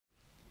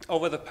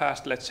over the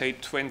past, let's say,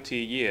 20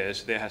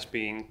 years, there has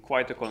been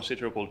quite a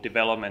considerable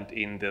development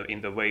in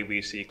the way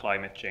we see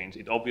climate change.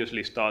 It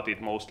obviously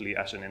started mostly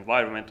as an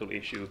environmental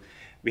issue.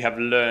 We have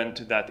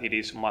learned that it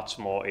is much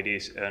more. It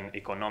is an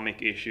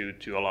economic issue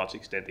to a large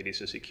extent. It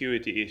is a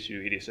security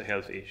issue. It is a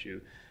health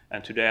issue.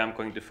 And today I'm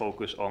going to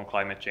focus on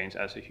climate change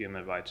as a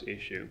human rights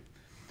issue.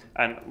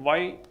 And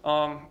why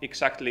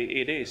exactly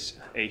it is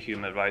a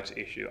human rights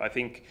issue? I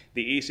think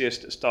the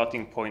easiest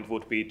starting point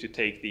would be to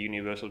take the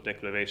Universal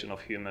Declaration of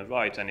Human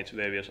Rights and its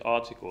various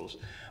articles.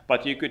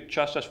 But you could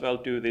just as well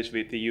do this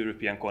with the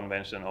European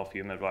Convention of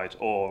Human Rights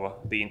or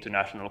the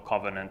International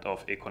Covenant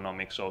of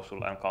Economic,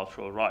 Social and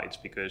Cultural Rights,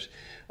 because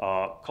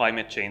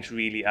climate change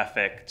really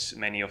affects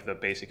many of the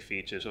basic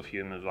features of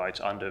human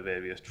rights under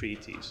various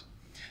treaties.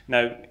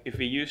 Now, if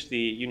we use the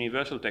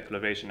Universal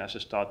Declaration as a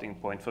starting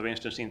point, for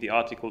instance, in the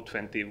Article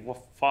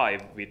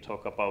 25, we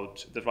talk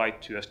about the right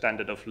to a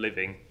standard of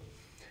living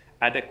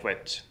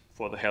adequate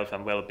for the health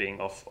and well-being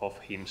of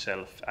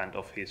himself and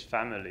of his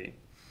family.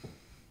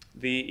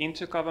 The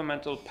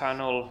Intergovernmental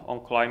Panel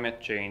on Climate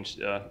Change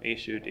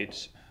issued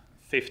its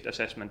 5th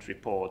assessment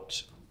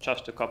report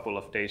just a couple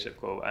of days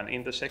ago, and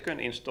in the second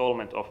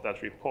installment of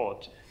that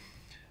report,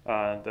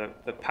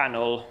 the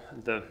panel,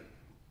 the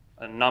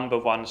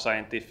 #1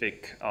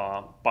 scientific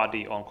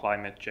body on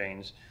climate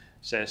change,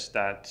 says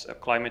that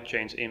climate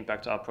change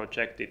impacts are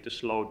projected to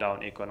slow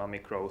down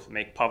economic growth,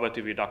 make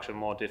poverty reduction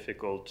more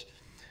difficult,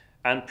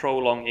 and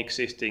prolong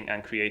existing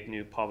and create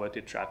new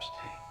poverty traps.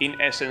 In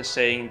essence,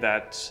 saying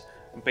that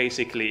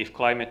basically if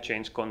climate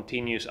change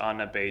continues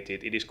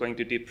unabated, it is going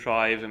to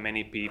deprive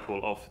many people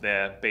of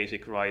their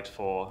basic right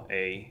for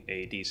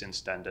a decent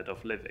standard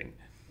of living.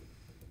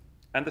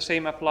 And the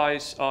same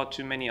applies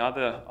to many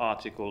other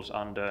articles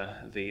under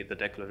the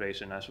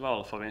declaration as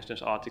well. For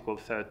instance, Article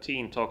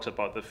 13 talks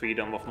about the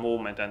freedom of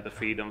movement and the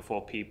freedom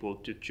for people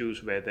to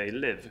choose where they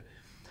live.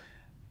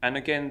 And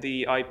again,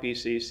 the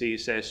IPCC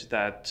says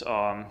that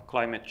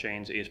climate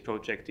change is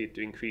projected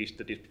to increase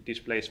the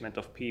displacement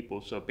of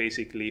people, so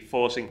basically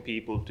forcing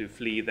people to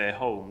flee their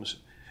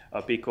homes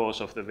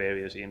because of the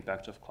various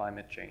impacts of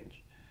climate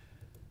change.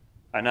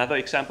 Another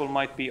example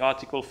might be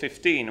Article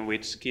 15,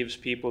 which gives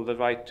people the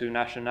right to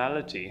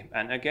nationality.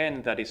 And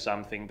again, that is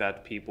something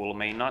that people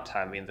may not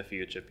have in the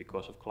future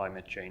because of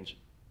climate change.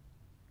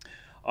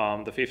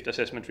 The 5th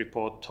assessment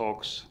report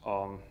talks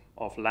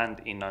of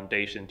land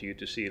inundation due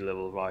to sea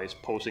level rise,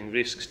 posing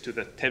risks to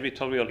the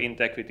territorial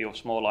integrity of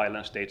small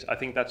island states. I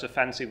think that's a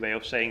fancy way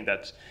of saying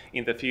that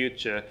in the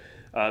future,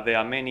 there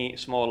are many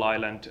small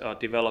island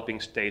developing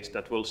states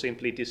that will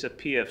simply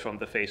disappear from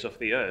the face of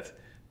the earth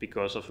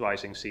because of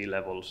rising sea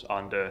levels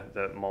under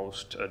the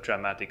most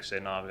dramatic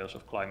scenarios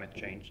of climate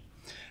change.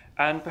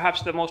 And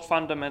perhaps the most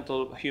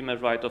fundamental human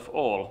right of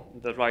all,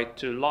 the right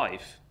to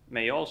life,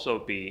 may also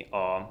be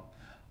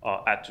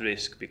at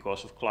risk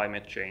because of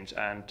climate change.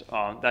 And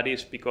that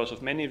is because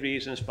of many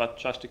reasons, but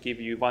just to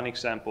give you one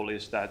example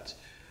is that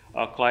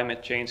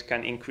climate change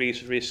can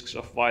increase risks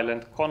of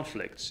violent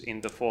conflicts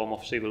in the form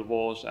of civil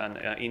wars and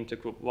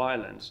intergroup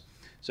violence.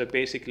 So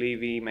basically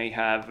we may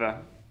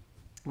have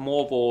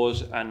more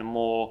wars and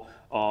more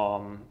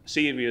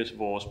serious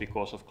wars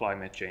because of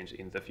climate change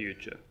in the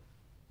future.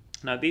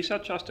 Now, these are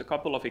just a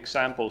couple of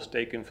examples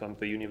taken from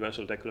the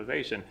Universal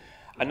Declaration.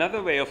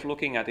 Another way of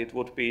looking at it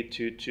would be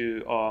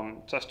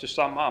just to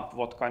sum up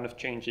what kind of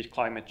changes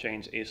climate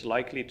change is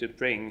likely to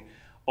bring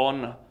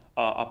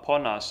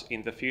upon us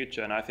in the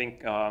future. And I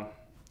think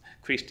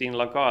Christine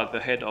Lagarde,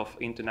 the head of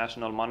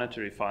International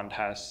Monetary Fund,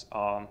 has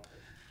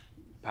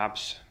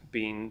perhaps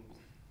been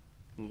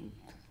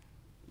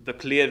the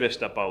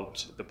clearest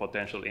about the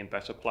potential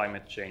impacts of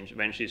climate change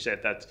when she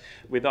said that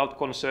without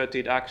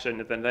concerted action,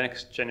 the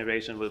next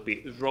generation will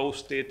be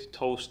roasted,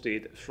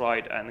 toasted,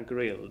 fried and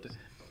grilled.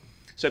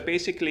 So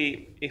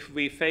basically, if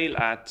we fail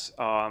at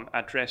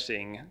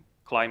addressing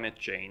climate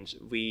change,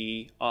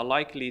 we are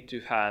likely to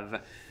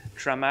have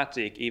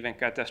dramatic, even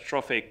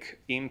catastrophic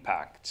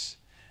impacts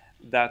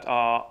that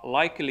are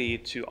likely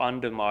to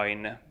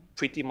undermine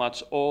pretty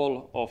much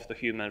all of the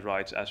human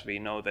rights as we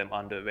know them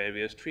under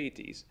various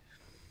treaties.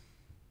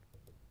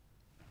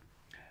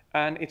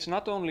 And it's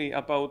not only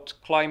about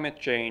climate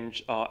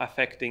change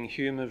affecting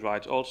human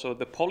rights, also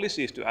the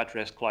policies to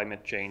address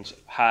climate change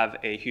have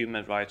a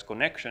human rights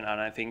connection. And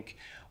I think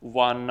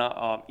one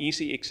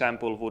easy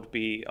example would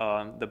be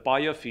the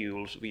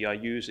biofuels we are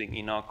using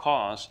in our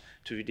cars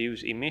to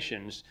reduce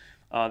emissions.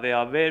 There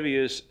are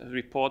various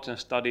reports and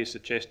studies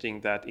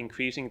suggesting that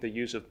increasing the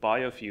use of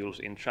biofuels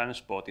in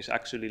transport is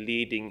actually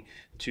leading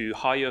to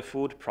higher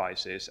food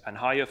prices, and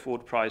higher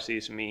food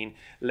prices mean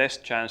less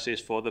chances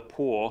for the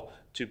poor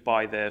to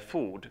buy their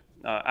food,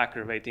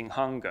 aggravating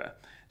hunger.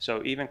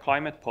 So even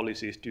climate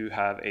policies do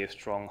have a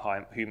strong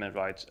human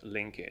rights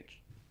linkage.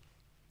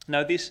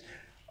 Now this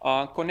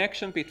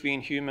connection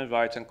between human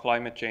rights and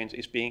climate change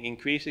is being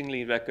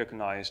increasingly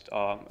recognized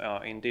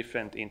in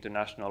different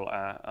international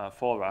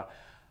fora.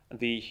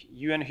 The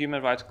UN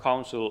Human Rights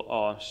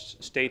Council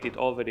stated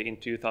already in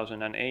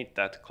 2008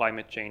 that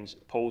climate change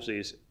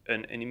poses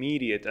an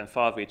immediate and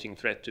far-reaching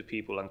threat to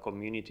people and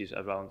communities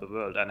around the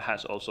world, and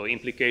has also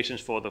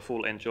implications for the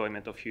full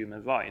enjoyment of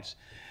human rights.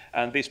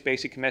 And this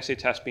basic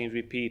message has been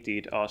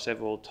repeated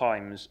several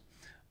times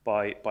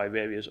by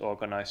various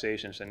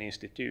organizations and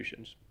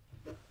institutions.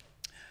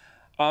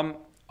 I'm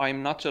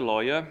not a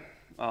lawyer.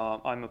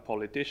 I'm a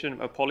politician,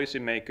 a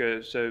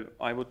policymaker, so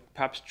I would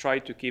perhaps try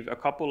to give a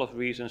couple of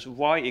reasons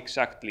why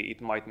exactly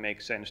it might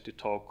make sense to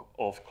talk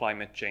of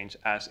climate change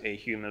as a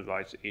human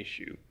rights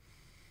issue.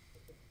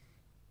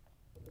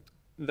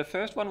 The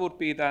first one would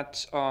be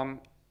that,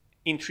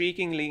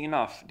 intriguingly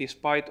enough,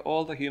 despite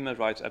all the human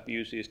rights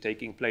abuses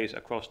taking place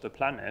across the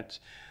planet,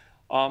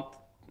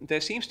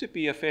 there seems to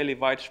be a fairly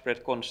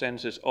widespread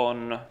consensus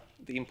on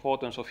the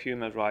importance of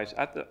human rights,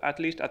 at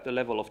least at the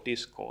level of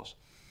discourse.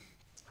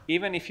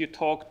 Even if you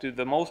talk to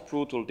the most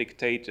brutal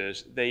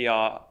dictators, they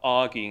are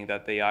arguing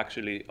that they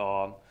actually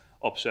are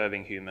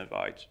observing human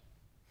rights.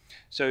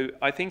 So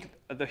I think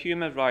the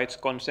human rights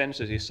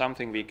consensus is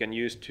something we can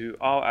use to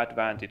our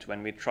advantage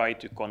when we try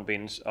to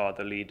convince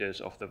the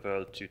leaders of the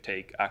world to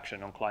take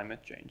action on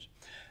climate change.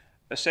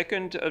 A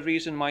second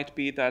reason might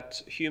be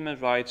that human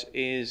rights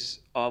is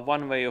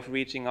one way of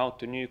reaching out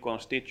to new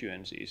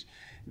constituencies.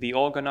 The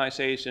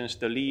organizations,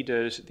 the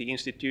leaders, the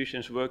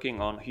institutions working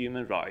on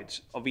human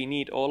rights, we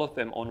need all of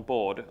them on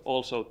board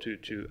also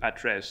to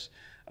address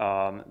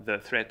the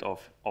threat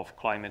of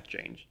climate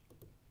change.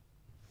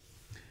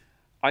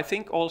 I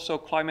think also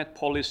climate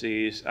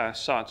policies as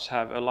such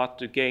have a lot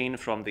to gain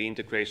from the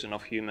integration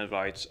of human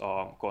rights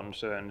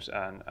concerns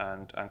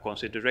and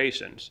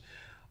considerations.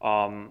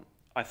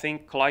 I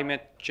think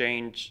climate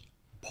change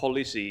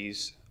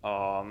policies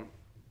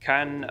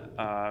can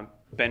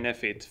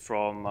benefit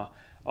from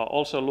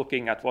also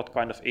looking at what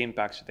kind of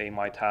impacts they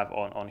might have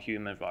on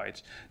human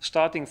rights,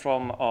 starting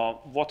from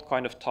what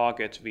kind of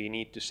targets we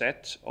need to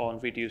set on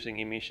reducing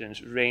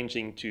emissions,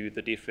 ranging to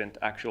the different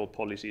actual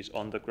policies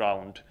on the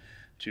ground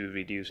to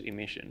reduce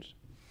emissions.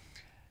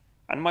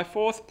 And my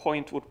fourth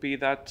point would be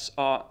that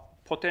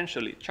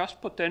potentially,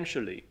 just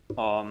potentially,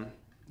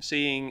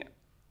 seeing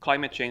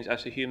climate change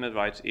as a human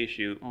rights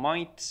issue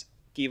might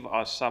give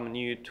us some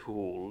new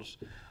tools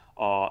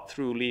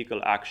through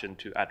legal action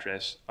to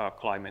address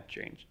climate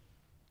change.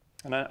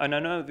 And I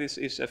know this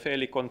is a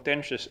fairly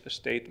contentious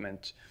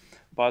statement,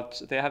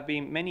 but there have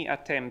been many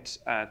attempts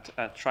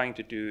at trying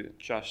to do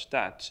just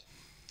that.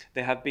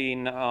 There have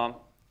been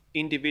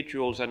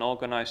individuals and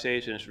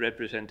organizations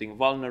representing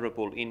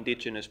vulnerable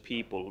indigenous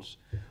peoples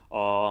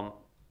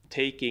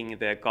taking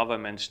their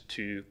governments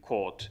to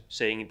court,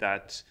 saying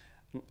that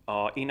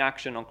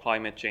inaction on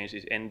climate change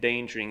is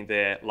endangering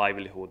their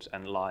livelihoods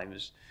and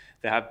lives.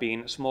 There have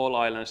been small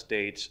island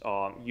states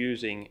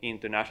using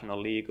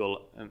international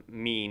legal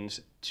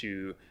means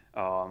to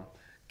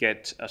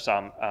get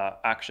some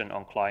action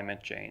on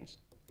climate change.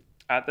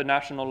 At the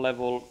national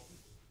level,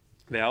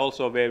 there are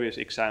also various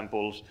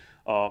examples,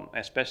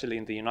 especially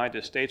in the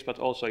United States, but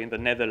also in the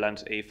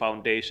Netherlands, a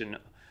foundation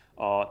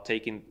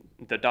taking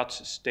the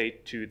Dutch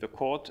state to the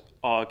court,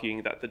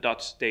 arguing that the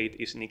Dutch state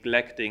is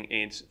neglecting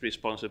its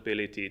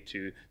responsibility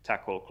to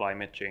tackle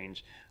climate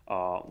change,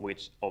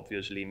 which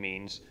obviously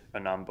means a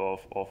number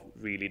of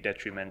really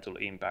detrimental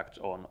impacts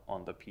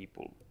on the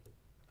people.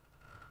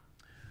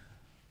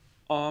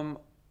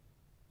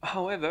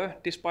 However,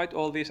 despite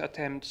all these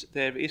attempts,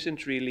 there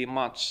isn't really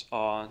much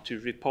to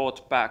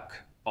report back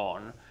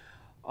on.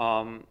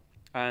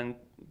 And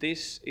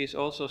this is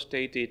also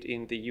stated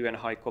in the UN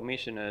High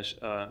Commissioner's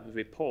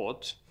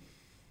report.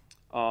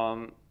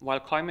 While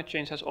climate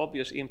change has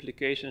obvious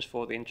implications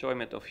for the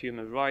enjoyment of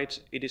human rights,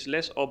 it is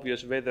less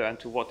obvious whether and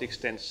to what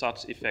extent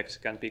such effects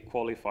can be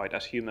qualified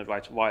as human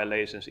rights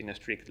violations in a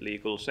strict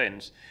legal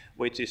sense,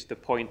 which is the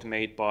point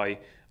made by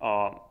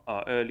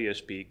earlier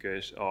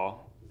speakers,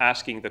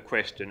 asking the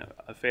question,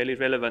 a fairly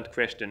relevant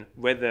question,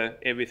 whether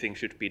everything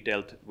should be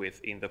dealt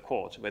with in the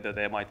courts, whether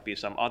there might be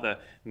some other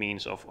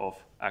means of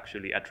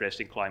actually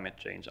addressing climate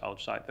change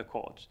outside the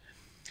courts.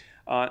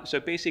 So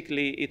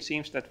basically, it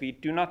seems that we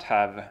do not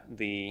have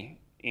the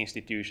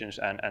institutions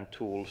and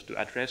tools to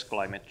address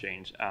climate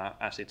change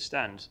as it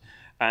stands.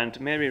 And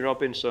Mary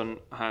Robinson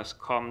has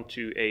come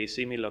to a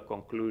similar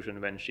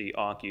conclusion when she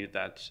argued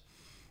that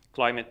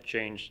climate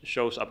change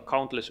shows up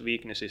countless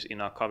weaknesses in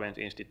our current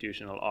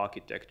institutional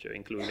architecture,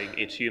 including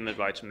its human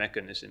rights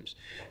mechanisms.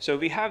 So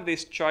we have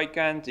this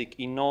gigantic,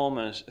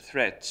 enormous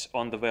threat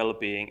on the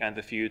well-being and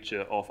the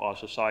future of our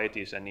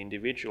societies and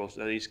individuals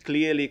that is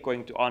clearly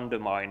going to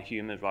undermine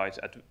human rights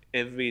at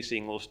every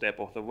single step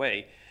of the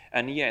way.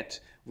 And yet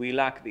we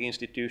lack the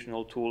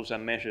institutional tools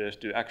and measures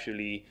to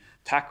actually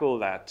tackle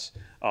that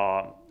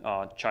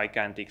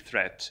gigantic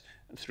threat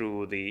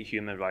through the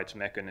human rights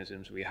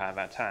mechanisms we have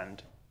at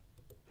hand.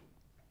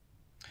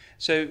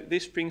 So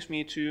this brings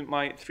me to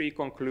my three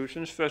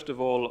conclusions. First of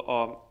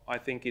all, I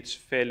think it's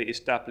fairly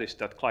established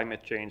that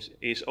climate change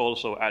is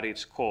also at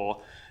its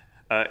core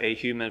a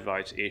human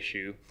rights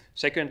issue.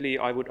 Secondly,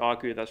 I would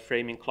argue that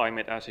framing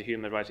climate as a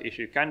human rights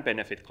issue can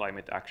benefit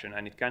climate action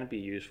and it can be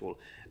useful.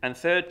 And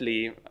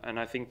thirdly, and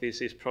I think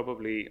this is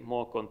probably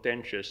more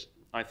contentious,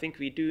 I think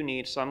we do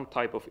need some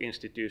type of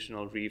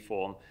institutional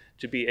reform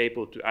to be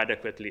able to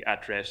adequately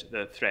address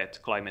the threat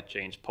climate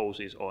change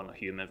poses on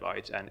human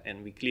rights,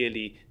 and we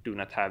clearly do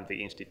not have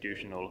the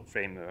institutional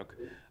framework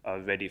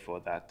ready for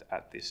that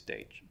at this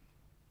stage.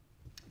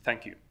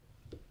 Thank you.